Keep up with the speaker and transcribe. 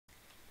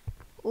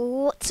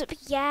What's up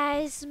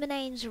guys, my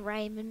name's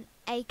Raymond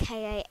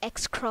aka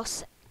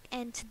X-Cross,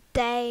 and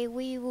today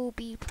we will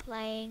be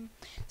playing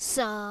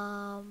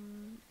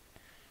some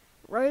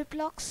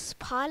Roblox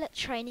Pilot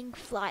Training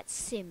Flight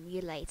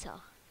Simulator.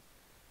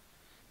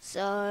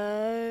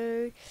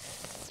 So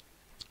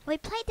we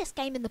played this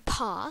game in the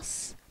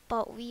past,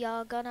 but we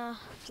are gonna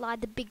fly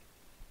the big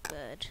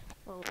bird,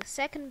 well, the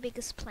second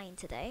biggest plane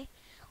today,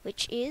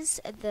 which is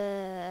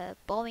the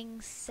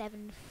Boeing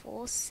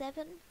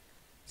 747.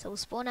 So we'll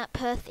spawn at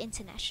Perth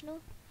International.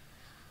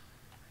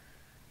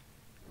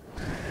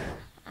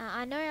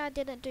 I know I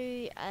didn't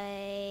do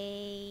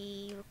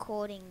a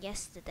recording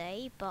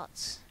yesterday,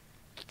 but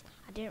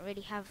I didn't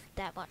really have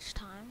that much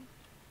time.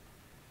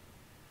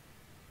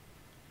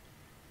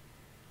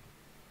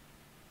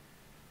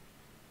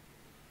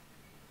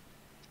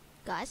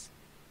 Guys?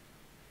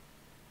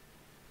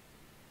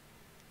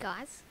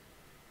 Guys?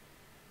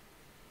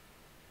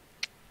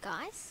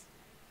 Guys?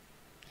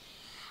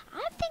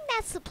 I think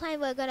that's the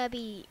plane we're gonna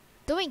be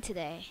doing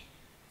today.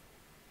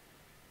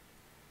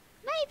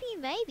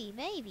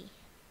 Maybe.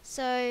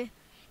 So,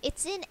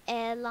 it's in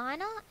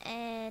airliner,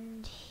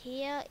 and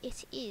here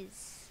it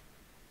is.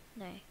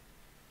 No.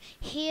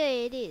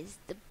 Here it is.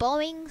 The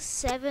Boeing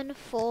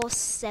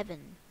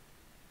 747.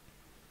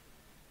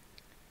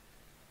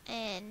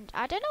 And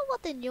I don't know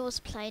what the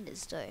newest plane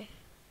is though.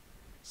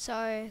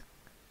 So,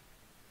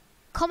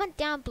 comment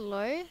down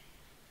below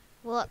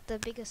what the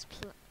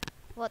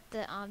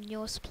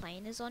newest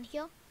plane is on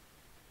here,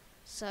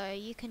 so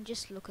you can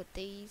just look at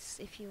these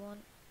if you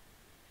want.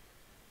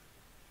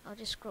 I'll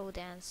just scroll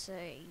down so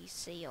you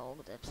see all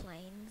the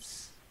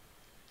planes,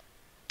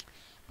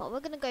 but we're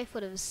gonna go for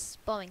the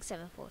Boeing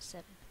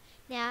 747.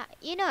 Now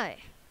you know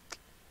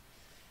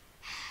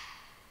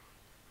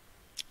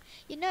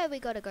we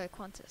gotta go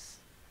Qantas.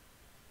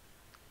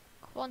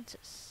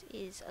 Qantas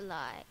is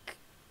like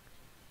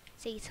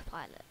Zeta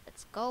pilot.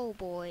 Let's go,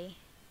 boy.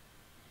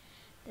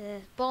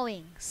 The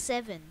Boeing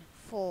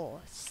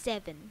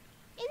 747.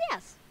 It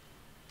is.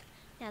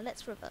 Now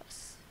let's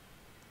reverse.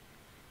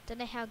 Don't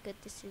know how good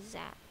this is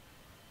at.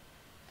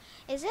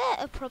 Is there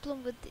a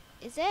problem with?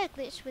 Is there a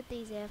glitch with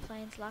these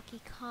airplanes? Like you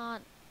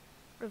can't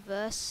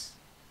reverse?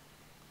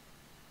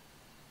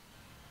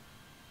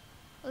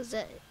 Or is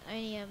it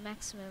only a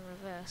maximum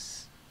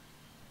reverse?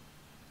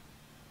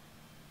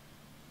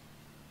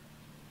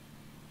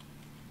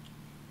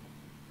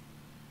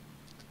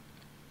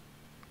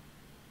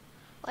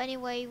 Well,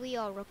 anyway, we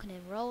are rocking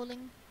and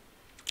rolling.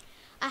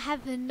 I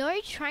have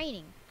no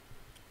training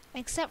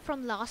except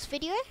from last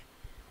video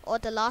or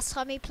the last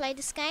time we played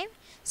this game,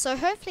 so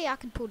hopefully I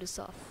can pull this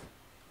off.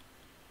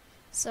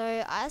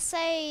 So I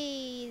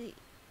say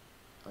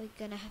we're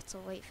gonna have to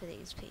wait for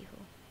these people,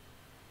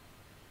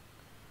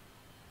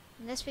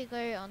 unless we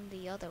go on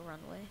the other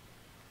runway.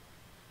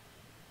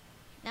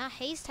 Now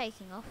he's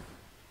taking off.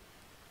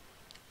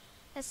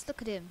 Let's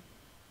look at him.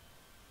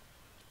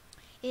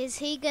 Is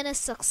he gonna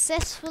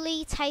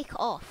successfully take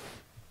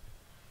off?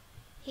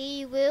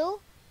 He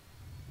will.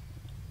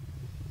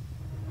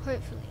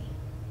 Hopefully.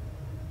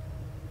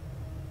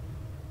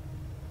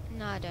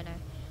 No, I don't know.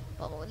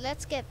 But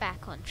let's get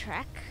back on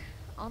track.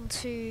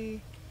 Onto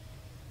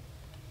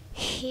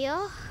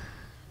here.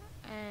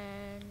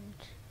 And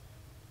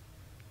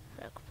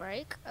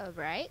brake. A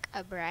brake.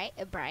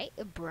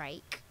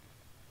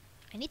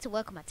 I need to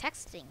work on my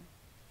taxing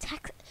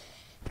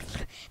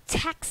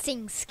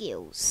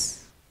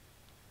skills.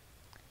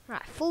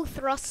 Right, full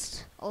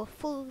thrust or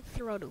full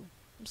throttle.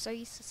 I'm so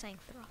used to saying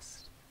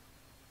thrust.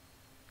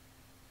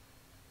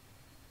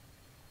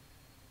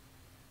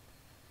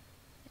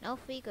 And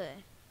off we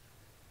go.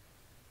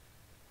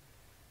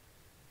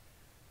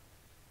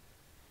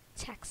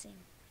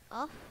 Taxing.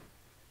 Off.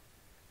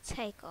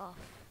 Take off.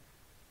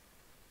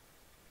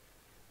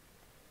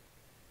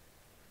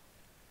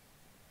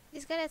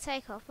 Is gonna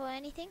take off or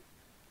anything?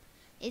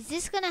 Is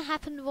this gonna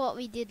happen what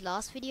we did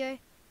last video?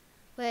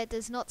 Where it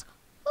does not...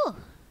 Oh!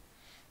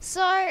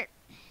 So,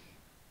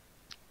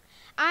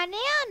 I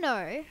now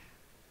know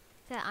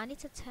that I need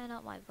to turn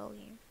up my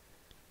volume.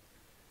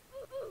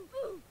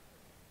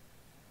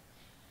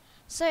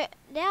 So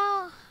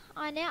now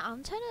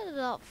I'm turning it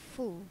up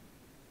full.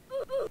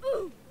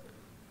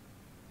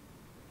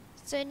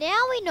 So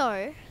now we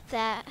know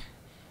that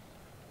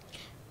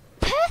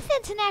Perth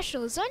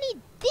International is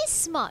only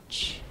this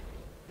much.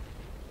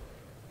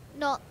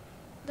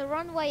 The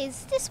runway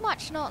is this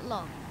much, not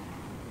long.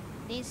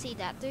 Do you see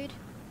that dude?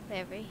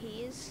 Wherever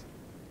he is.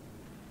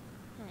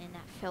 And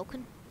that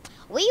Falcon.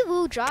 We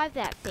will drive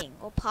that thing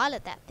or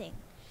pilot that thing.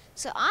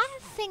 So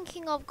I'm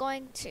thinking of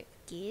going to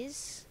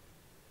gears.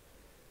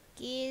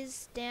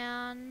 Gears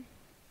down.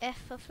 F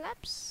for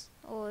flaps,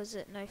 or is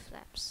it no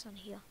flaps on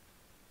here?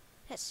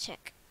 Let's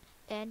check.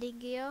 Landing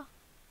gear.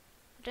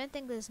 I don't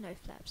think there's no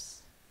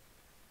flaps.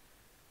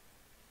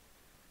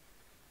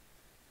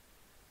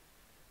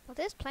 Well,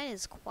 this plane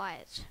is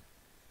quiet.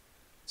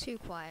 Too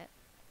quiet.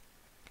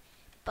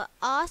 But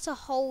R to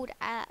hold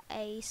at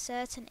a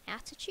certain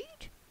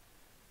altitude.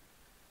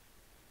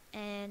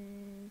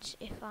 And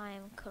if I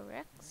am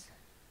correct,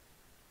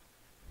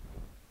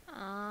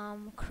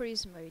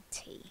 cruise mode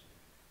T.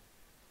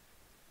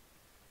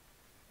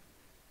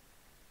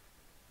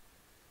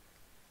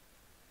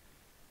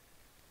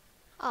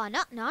 Oh,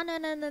 no.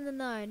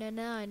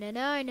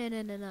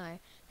 The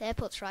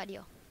airport's right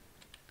here.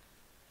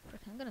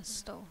 Frick, I'm gonna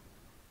stall.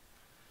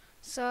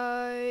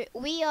 So,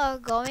 we are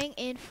going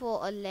in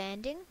for a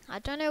landing. I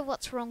don't know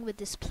what's wrong with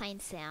this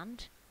plane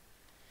sound.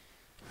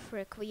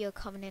 Frick, we are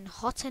coming in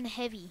hot and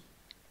heavy.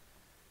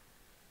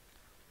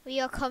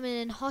 We are coming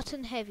in hot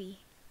and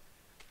heavy.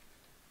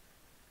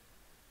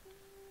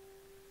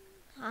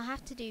 I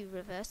have to do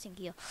reversing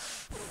gear.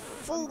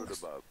 Full. 100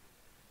 above.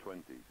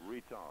 20.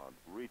 Retard.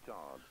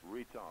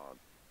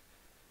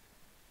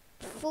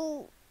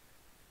 Full.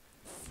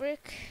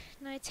 Frick,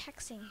 no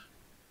taxing.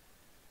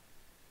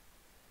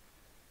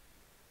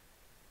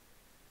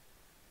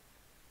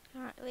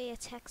 Alright, we are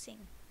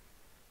taxing.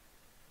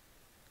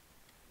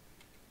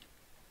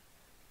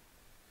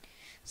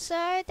 So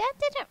that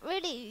didn't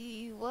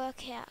really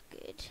work out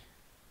good.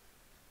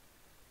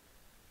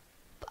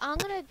 But I'm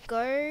gonna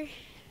go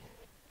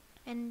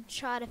and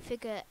try to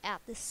figure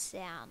out the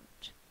sound.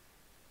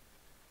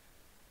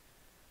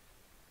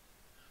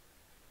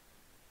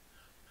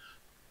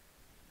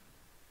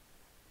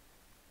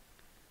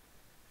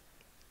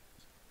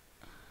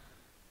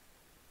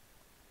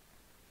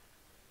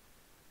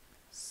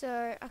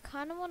 So I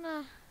kind of want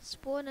to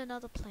spawn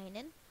another plane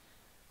in,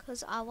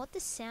 because I want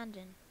this sound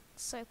in.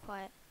 It's so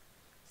quiet.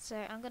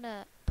 So I'm going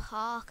to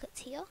park it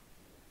here.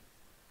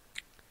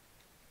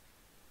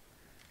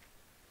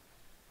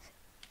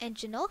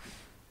 Engine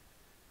off.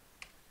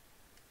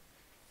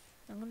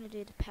 I'm going to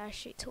do the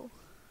parachute tool.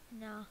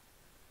 Now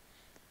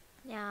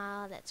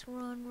let's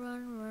run.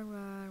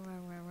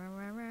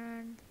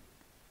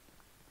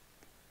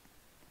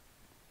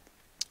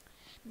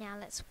 Now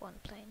let's one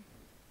plane.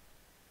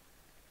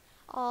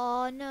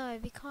 Oh no,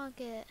 we can't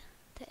get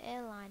the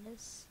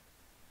airliners.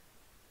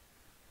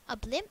 A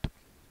blimp?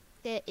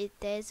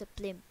 There's a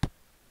blimp.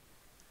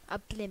 A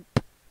blimp.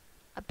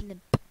 A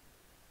blimp.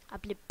 A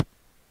blimp.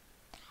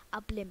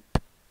 A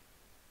blimp.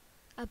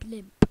 A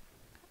blimp.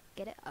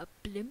 Get it? A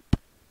blimp.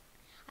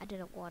 I don't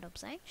know what I'm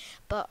saying.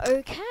 But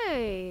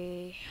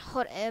okay.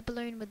 Hot air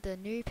balloon with the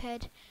noob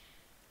head.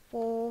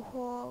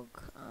 Warhog.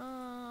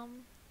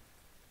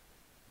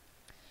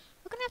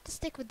 We're gonna have to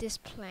stick with this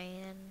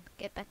plane and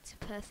get back to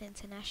Perth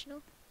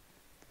International.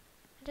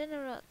 I don't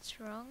know what's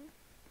wrong,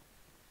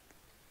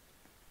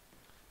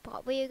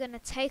 but we are gonna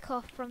take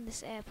off from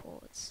this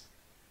airport.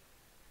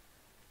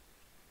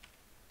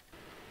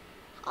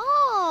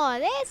 Oh,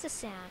 there's the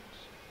sound.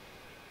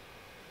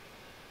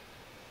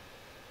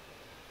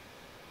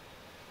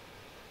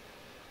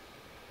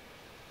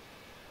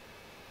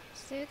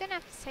 So we're gonna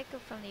have to take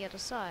off from the other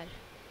side.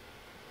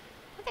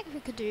 I think we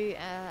could do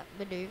a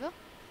maneuver.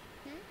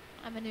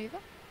 A maneuver.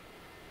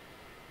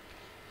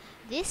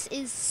 This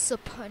is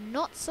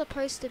not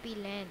supposed to be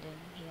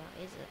landing here,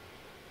 is it?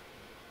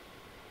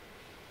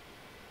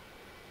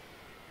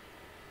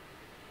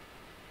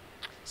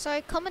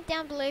 So comment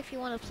down below if you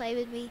want to play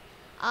with me.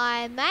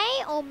 I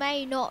may or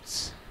may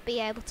not be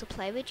able to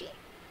play with you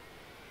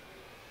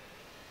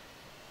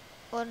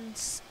on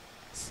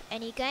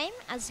any game,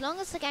 as long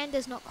as the game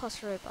does not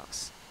cost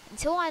Robux.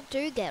 Until I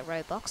do get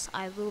Robux,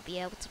 I will be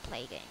able to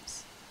play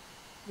games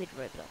with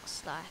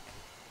Roblox, like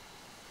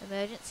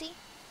Emergency.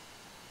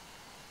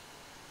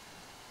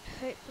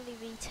 Hopefully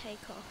we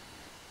take off.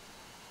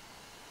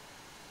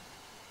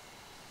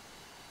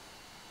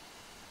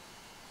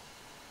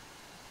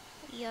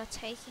 We are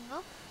taking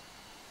off.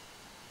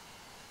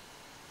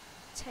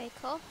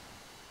 Take off.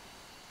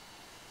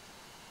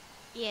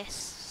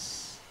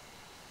 Yes.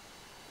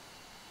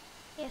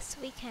 Yes,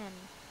 we can.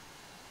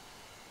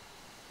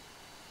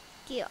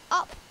 Gear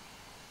up.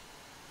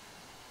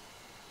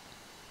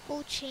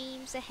 Full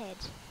teams ahead.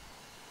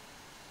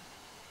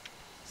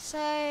 So,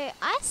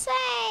 I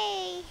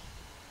say,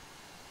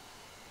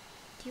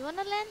 do you want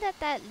to land at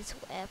that little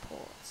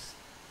airport?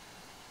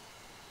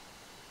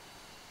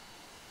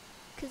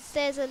 Because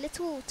there's a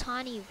little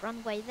tiny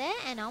runway there,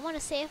 and I want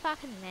to see if I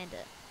can land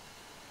it.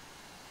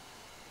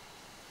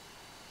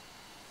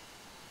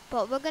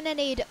 But we're going to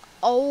need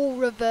all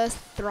reverse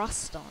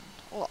thrust on,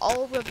 or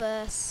all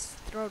reverse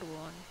throttle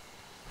on.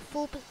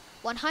 Full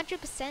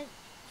 100%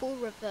 full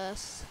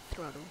reverse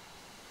throttle.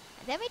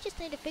 And then we just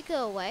need to figure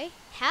a way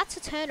how to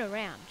turn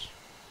around.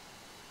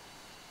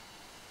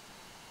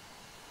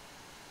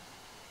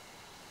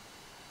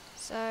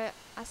 So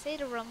I see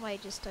the runway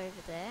just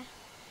over there.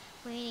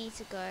 We need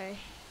to go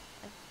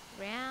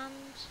around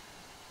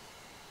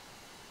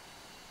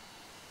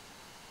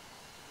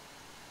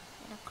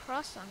and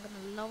across. I'm going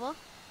to lower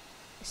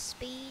the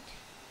speed.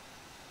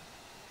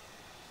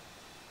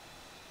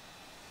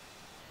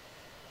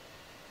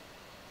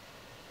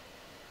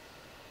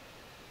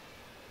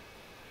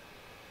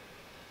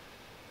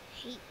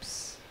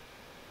 Heaps.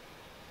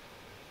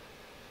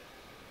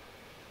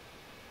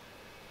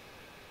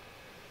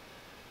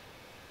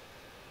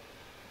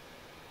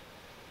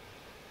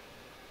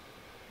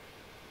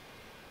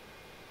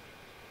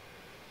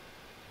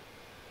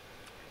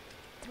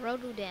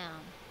 Throttle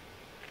down.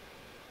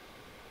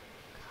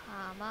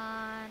 Come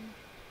on.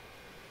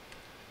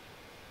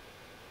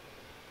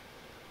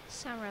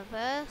 Some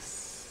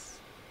reverse.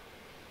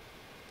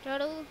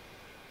 Throttle.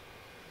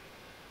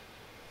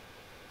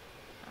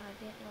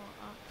 A bit more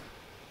up.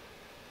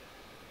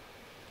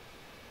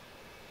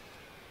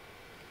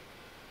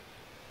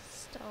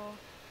 Stall.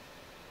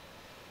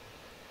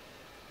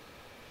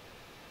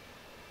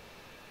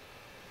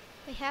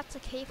 We have to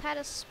keep at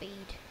a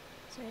speed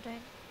so we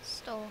don't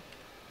stall.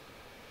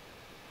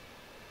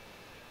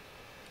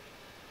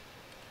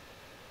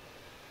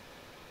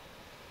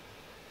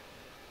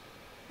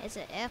 There's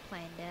an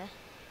airplane there.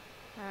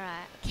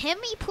 Alright. Can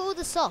we pull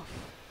this off?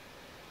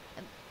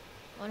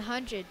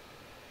 100.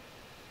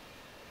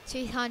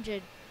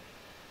 200.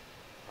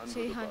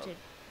 200.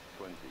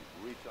 20.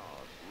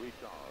 Retard.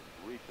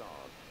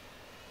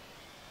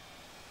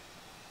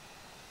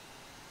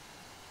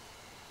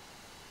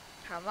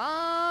 Come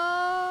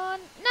on!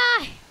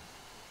 No!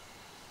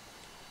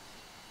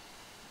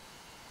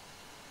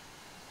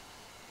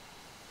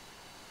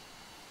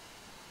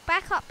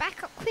 Back up,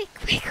 quick,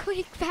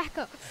 back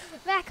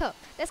up.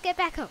 Let's get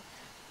back up.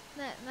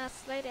 No,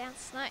 slow down,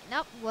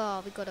 nope,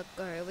 well, we gotta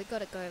go, we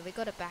gotta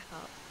back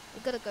up.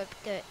 We gotta go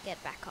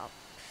get back up.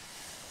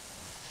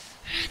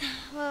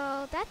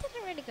 Well, that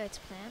didn't really go to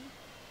plan.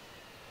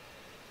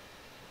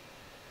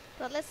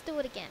 But let's do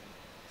it again.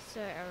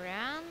 So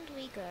around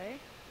we go.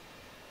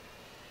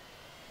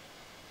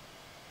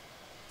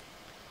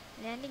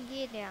 Landing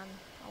gear down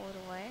all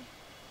the way.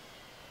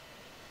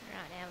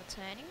 Right, now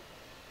we're turning.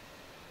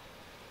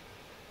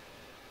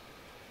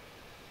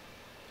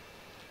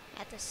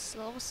 At the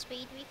slowest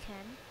speed we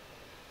can.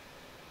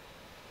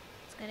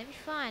 It's gonna be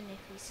fine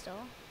if we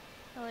stall.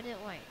 Oh, it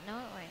won't. No,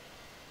 it won't.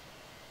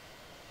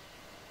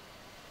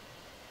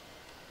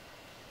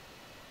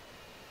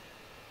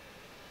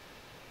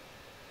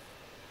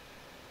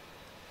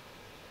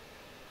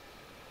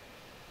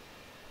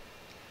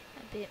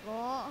 A bit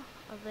more.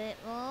 A bit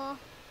more.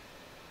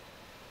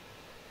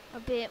 A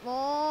bit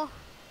more.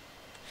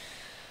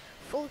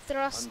 Full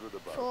thrust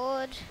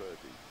forward. 30.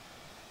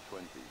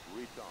 20.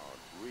 Retard.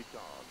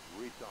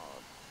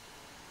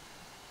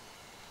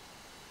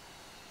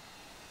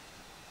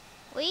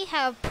 We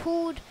have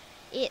pulled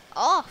it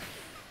off.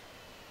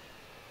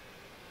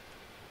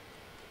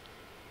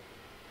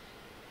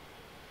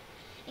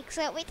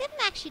 Except we didn't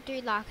actually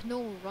do like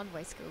normal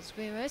runway skills.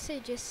 We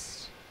mostly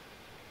just...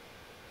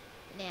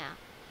 Now,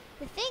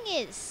 the thing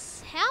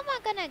is, how am I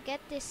gonna get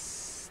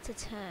this to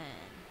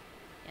turn?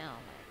 Oh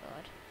my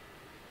god.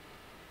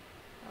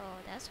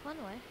 Oh, that's one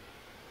way.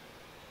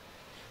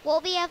 Well,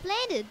 we have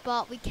landed,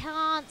 but we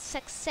can't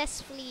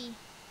successfully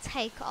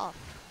take off.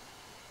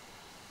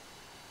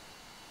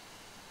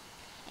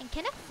 And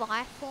can a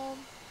fire form?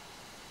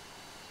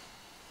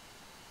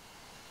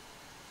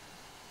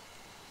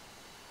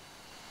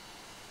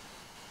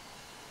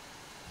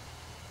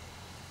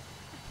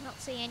 I cannot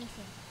see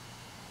anything.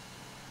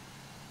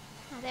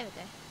 Oh, there we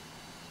go.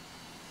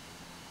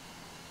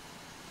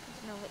 I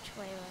don't know which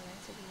way we're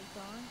meant to be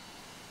going.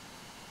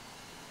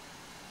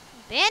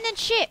 Abandoned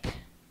ship!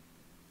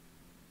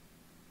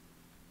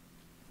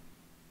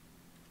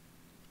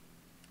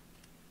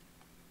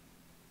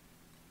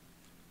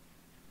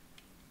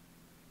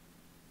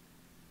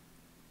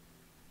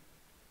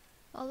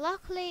 Well,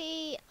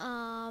 luckily,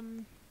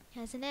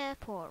 there's an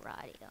airport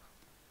right here.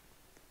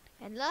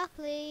 And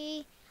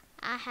luckily,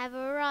 I have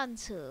a run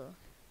to.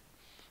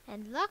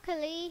 And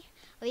luckily,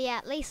 we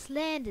at least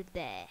landed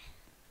there.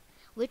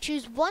 Which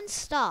is one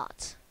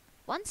start.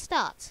 One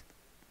start.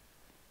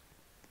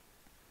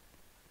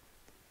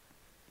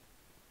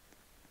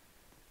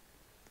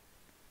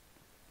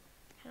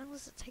 How long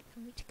does it take for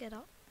me to get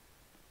up?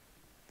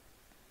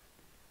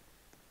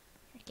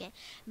 Okay,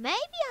 maybe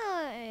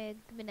I'm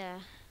gonna...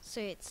 So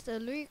it's the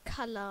blue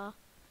color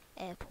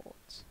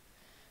airport.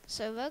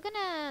 So we're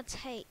gonna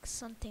take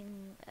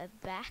something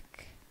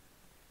back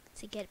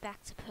to get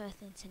back to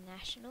Perth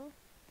International.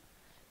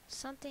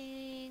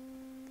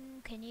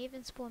 Something... Can you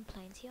even spawn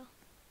planes here?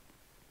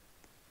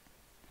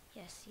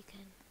 Yes, you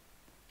can.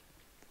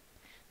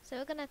 So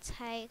we're gonna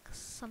take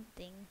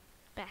something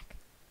back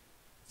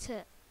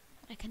to...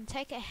 I can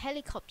take a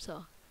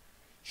helicopter.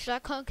 Should I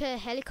conquer a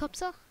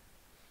helicopter?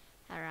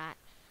 Alright.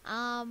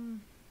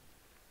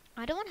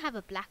 I don't want to have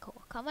a Black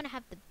Hawk. I want to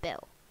have the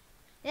Bell.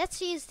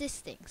 Let's use this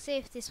thing. See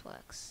if this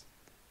works.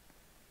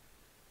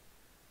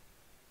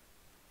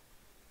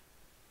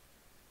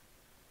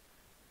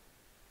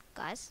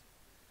 Guys,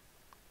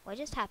 what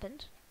just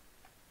happened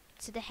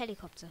to the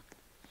helicopter?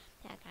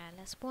 Yeah, okay,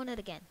 let's spawn it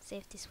again. See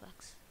if this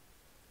works.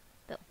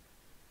 Boom.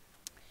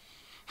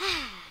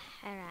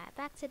 Alright,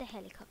 back to the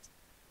helicopter.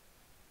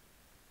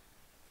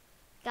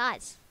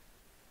 Guys.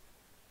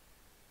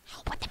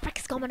 What the frick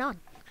is going on?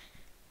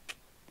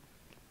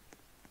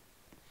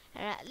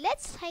 Alright,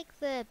 let's take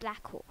the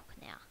Black Hawk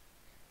now.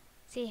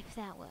 See if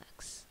that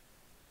works.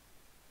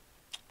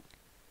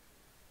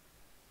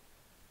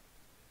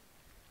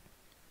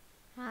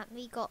 Alright,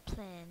 we got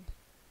plan.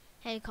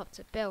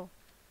 Helicopter, Bell.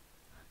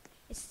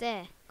 It's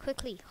there.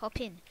 Quickly, hop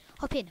in.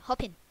 Hop in,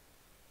 hop in.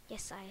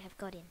 Yes, I have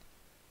got in.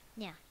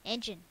 Now,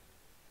 engine.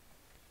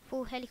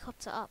 Full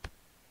helicopter up.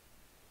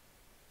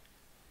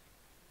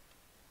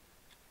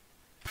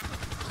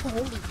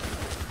 Holy.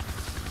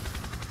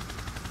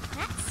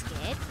 That's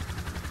scared.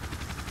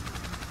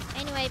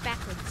 Anyway,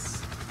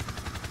 backwards.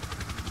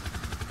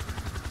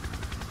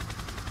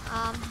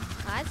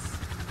 Guys.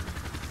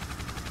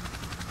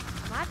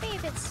 I might be a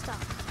bit stuck.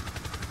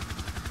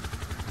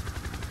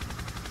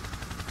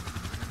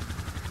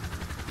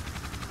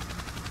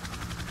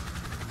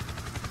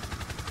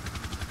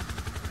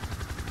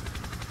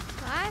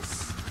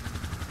 Guys?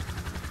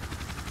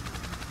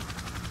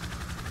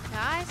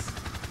 Guys?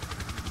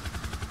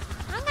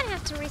 I'm gonna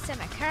have to reset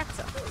my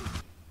character.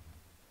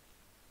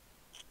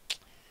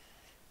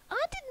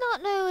 I did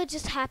not know what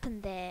just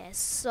happened there,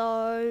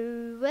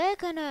 so we're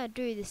gonna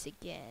do this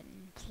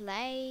again.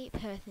 Play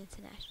Perth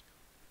International.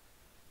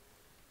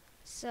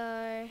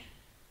 So,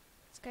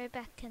 let's go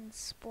back and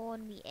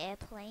spawn the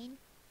airplane.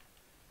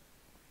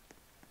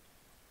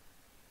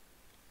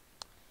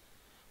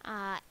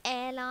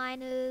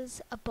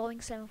 Airliners, a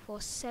Boeing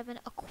 747,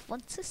 a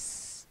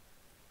Qantas.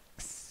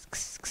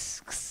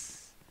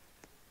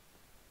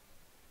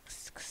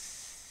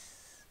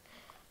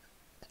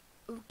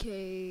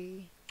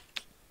 Okay.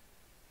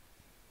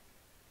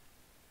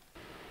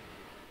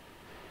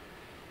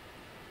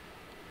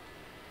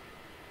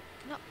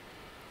 No.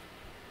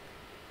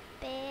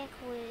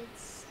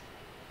 Backwards.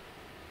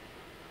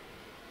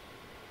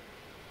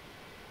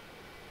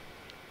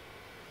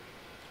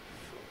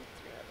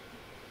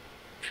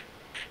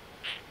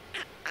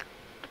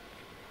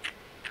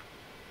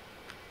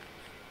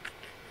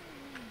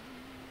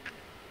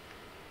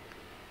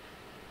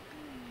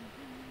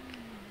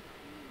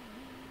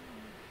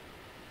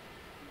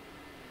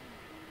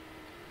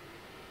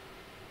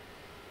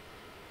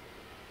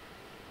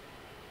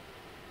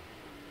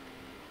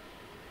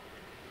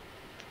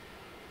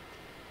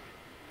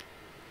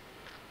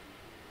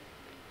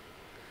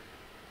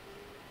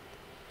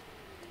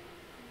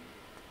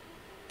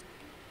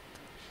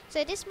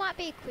 So this might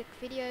be a quick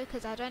video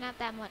because I don't have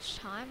that much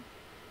time.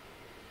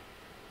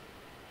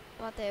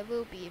 But there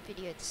will be a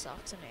video this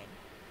afternoon.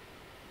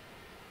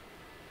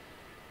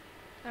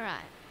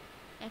 Alright.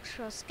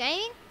 Extra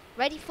scaling.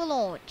 Ready for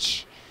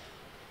launch.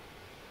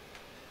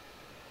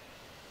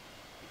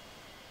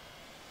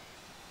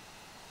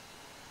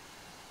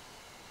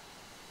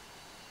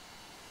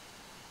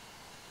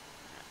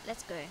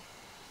 Let's go.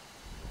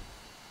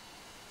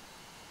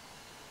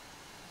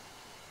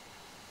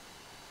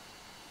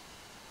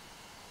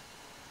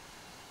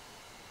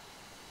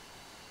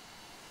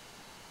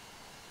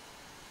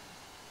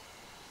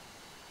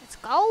 Let's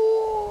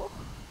go.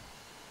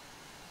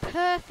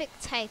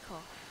 Perfect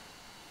takeoff.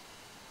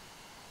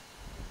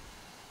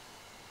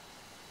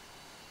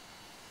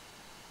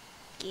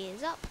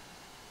 Gears up.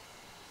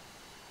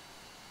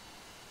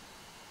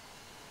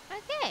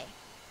 Okay.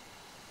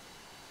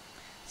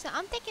 So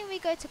I'm thinking we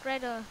go to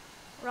Greater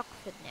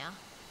Rockford now.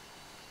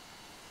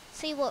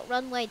 See what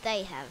runway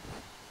they have.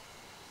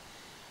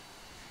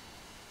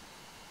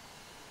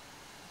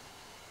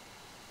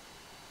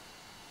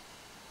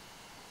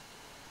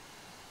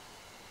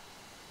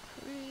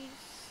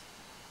 Cruise.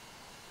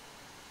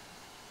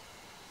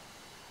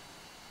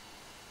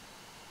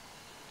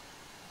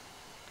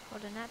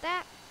 Holding at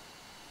that.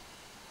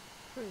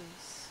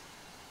 Cruise.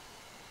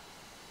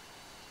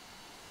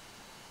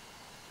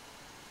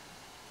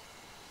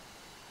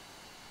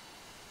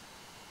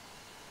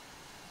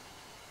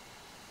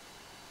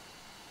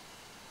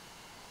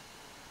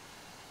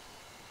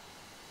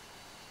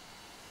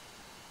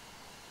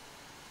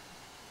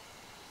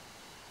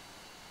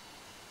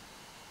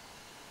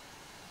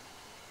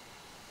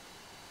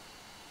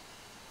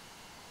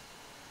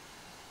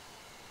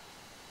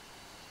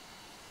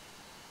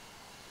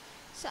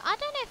 So I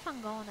don't know if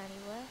I'm going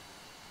anywhere.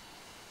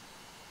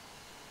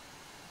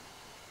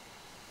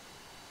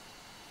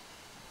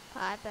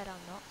 But I bet I'm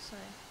not, so.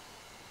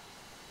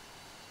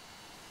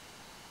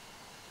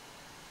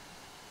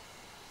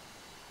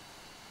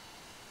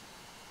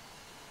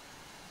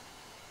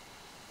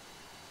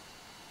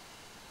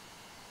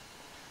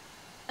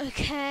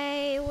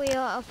 Okay, we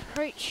are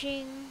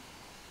approaching.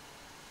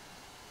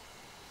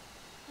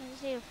 I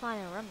just need to find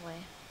a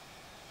runway.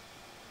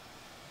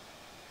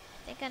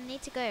 I think I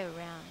need to go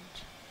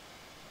around.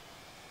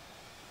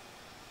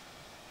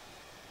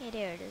 Yeah,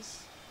 there it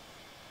is.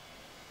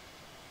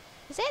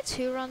 Is there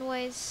 2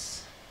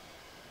 runways?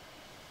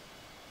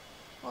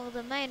 Well,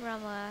 the main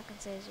runway I can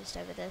see is just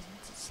over there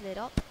since it's lit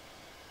up.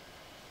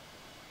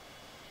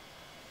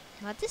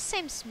 Now this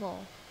seems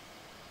small.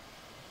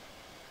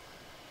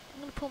 I'm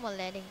gonna pull my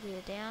landing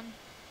gear down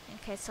in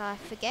case I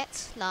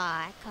forget.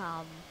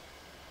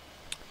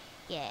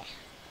 Yeah.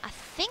 I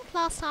think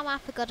last time I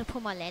forgot to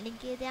put my landing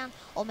gear down,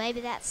 or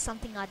maybe that's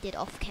something I did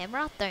off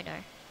camera. Don't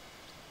know.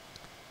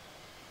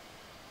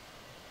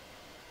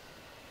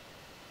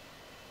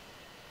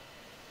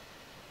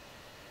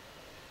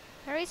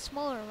 Very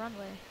small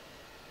runway.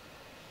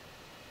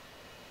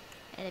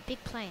 And a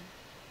big plane.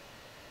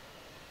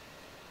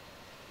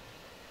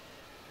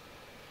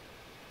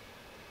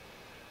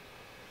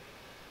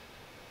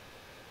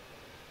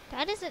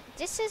 That isn't.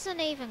 This isn't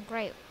even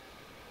great.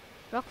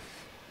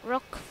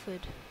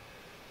 Rockford.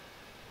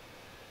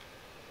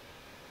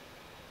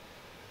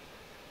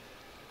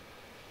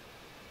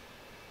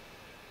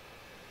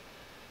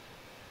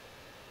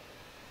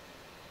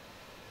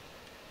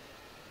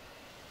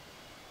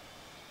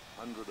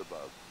 Hundred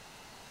above.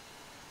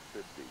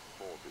 50,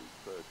 40,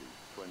 30,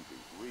 20.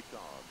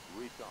 Retard,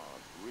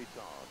 retard,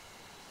 retard.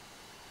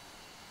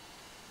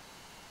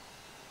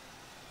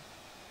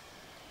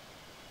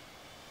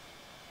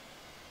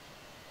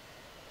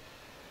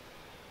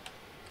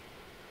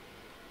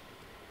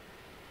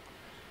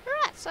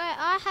 Right, so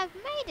I have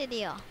made it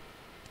here.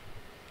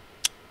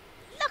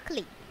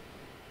 Luckily.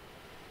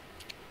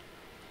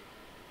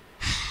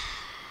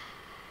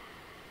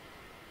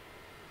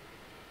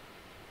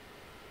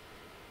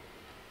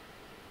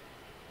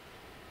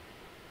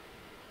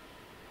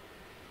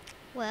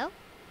 Well,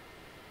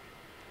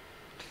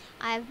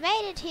 I've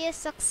made it here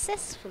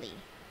successfully.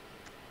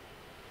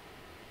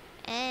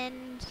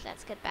 And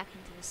let's get back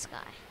into the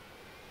sky.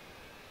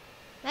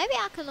 Maybe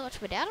I can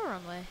launch without a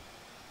runway.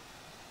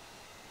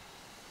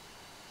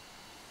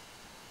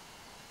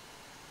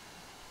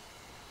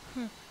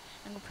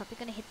 I'm probably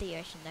gonna hit the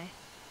ocean though.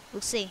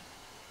 We'll see.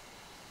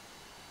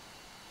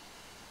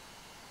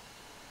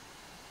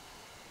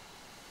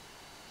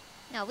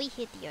 No, we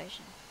hit the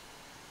ocean.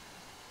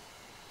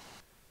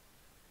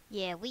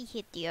 Yeah, we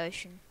hit the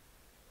ocean.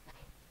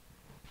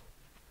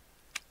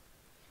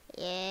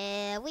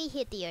 Yeah, we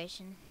hit the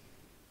ocean.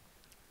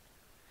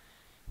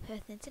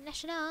 Perth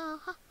International,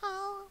 ho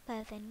ho.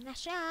 Perth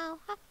International,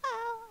 ho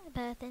ho.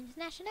 Perth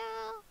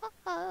International, ho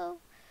ho.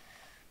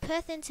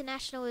 Perth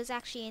International is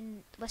actually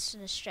in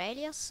Western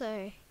Australia,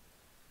 so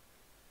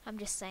I'm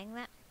just saying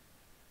that.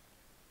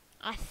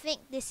 I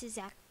think this is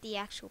the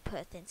actual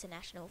Perth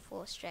International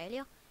for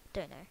Australia.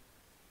 Don't know.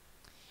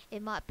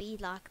 It might be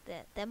like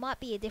that. There might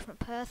be a different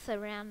Perth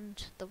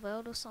around the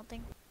world or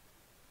something.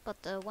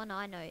 But the one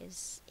I know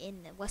is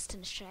in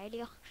Western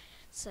Australia.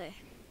 So,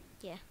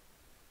 yeah.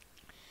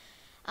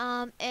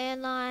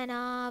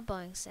 Airliner,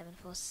 Boeing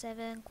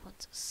 747,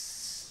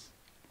 Qantas.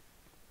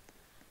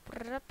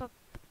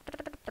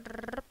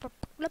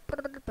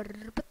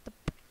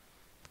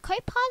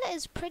 Co-pilot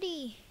is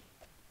pretty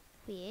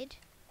weird.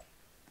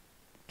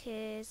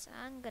 Because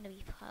I'm going to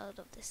be pilot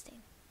of this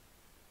thing.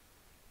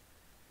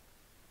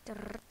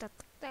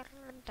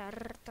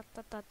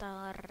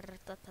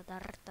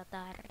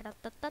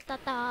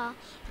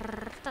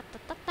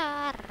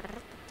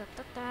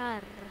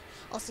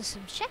 All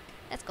systems check.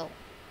 Let's go.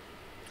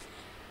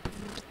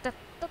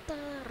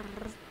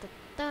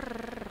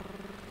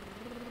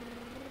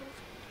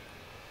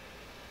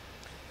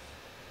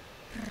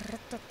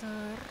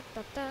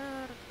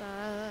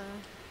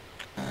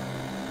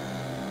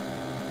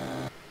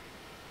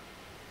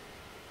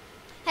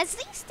 Has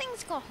these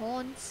things got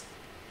horns?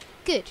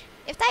 Good.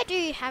 If they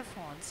do have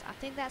horns, I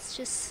think that's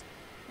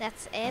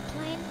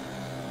airplane.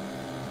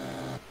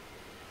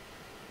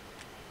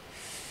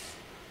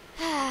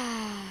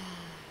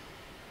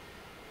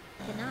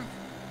 Good night.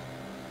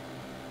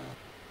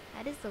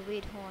 That is the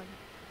weird horn.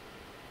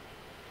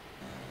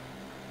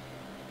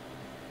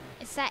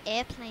 It's that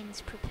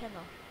airplane's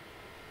propeller.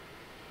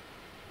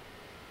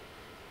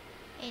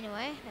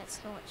 Anyway, let's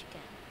launch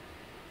again.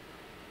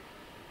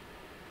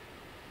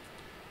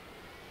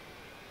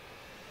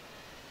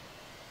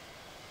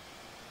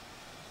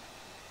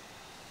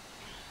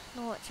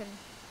 Launching.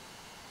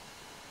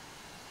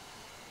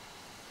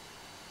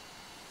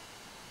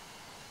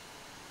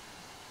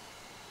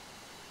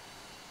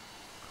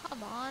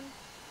 Come on.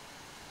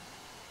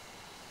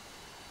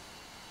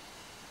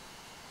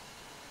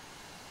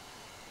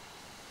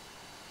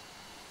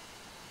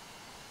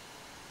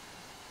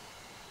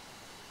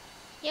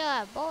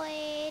 Yeah,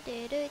 boy.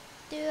 Do do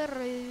do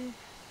do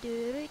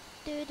do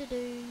do do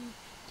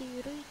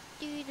do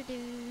do do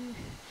do.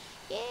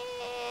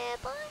 Yeah,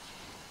 boy.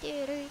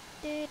 Do do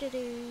do do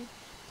do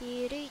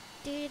do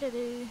do do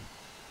do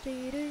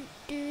do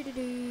do do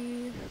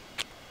do.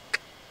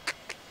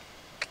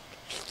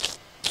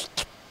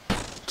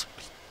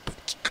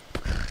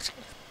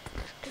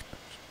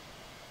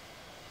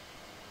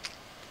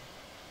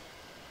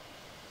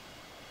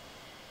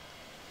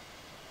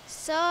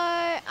 So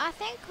I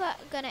think we're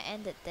gonna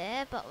end it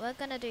there, but we're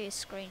gonna do a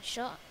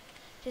screenshot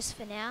just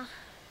for now.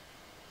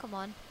 Come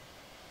on,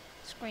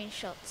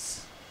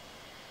 screenshots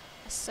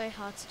are so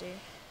hard to do.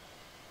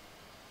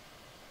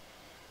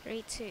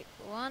 3, 2,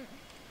 1.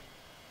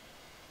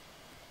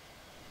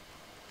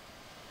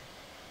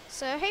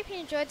 So I hope you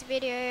enjoyed the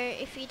video.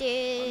 If you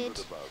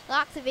did,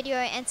 like the video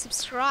and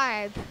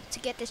subscribe to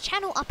get this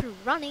channel up and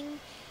running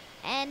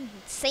and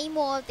see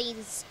more of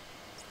these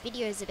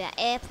videos about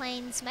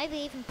airplanes, maybe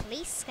even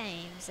police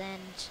games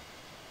and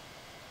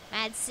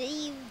Mad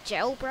City,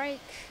 Jailbreak,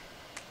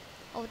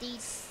 all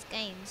these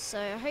games. So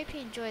I hope you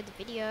enjoyed the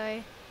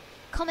video.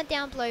 Comment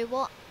down below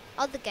what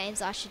other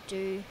games I should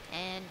do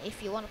and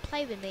if you want to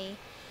play with me.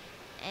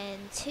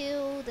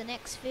 Until the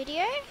next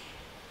video,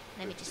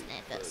 let me just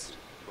land first.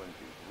 20,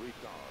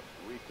 retard,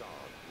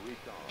 retard,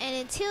 retard. And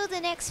until the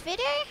next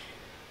video,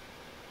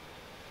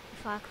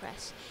 Far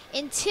Crest.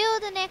 Until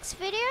the next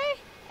video,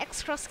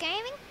 X Cross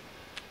Gaming,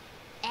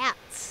 out.